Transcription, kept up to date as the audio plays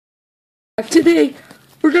Today,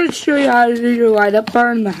 we're going to show you how to do your light up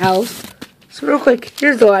bar in the house. So real quick,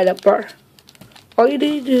 here's the light up bar. All you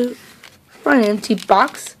need to do, find an empty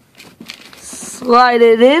box, slide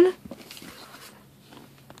it in,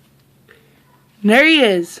 and there he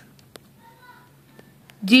is.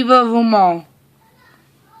 Diva of them all.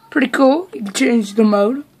 Pretty cool. You can change the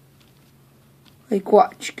mode. Like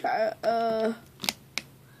watch,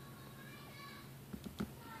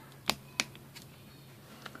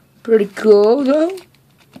 pretty cool though.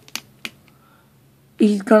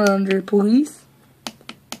 He's gone under police.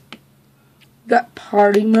 Got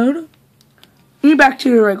party mode. And back to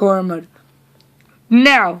your regular mode.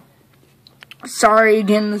 Now, sorry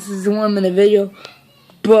again, this is a 1 minute video,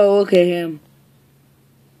 but look at him.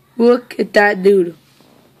 Look at that dude.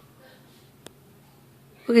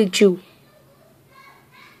 Look at you.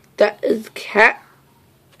 That is Cat,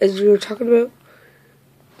 as we were talking about.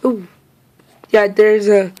 Ooh. Yeah, there's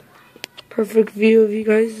a perfect view of you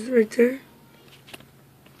guys right there.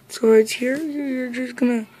 So right here, you're just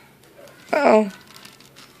gonna...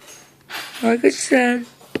 Like I said,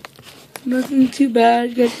 nothing too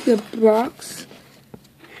bad. Got the box.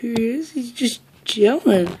 Here he is. He's just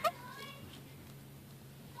chilling.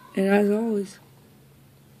 And as always,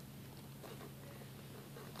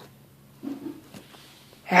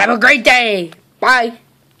 have a great day. Bye.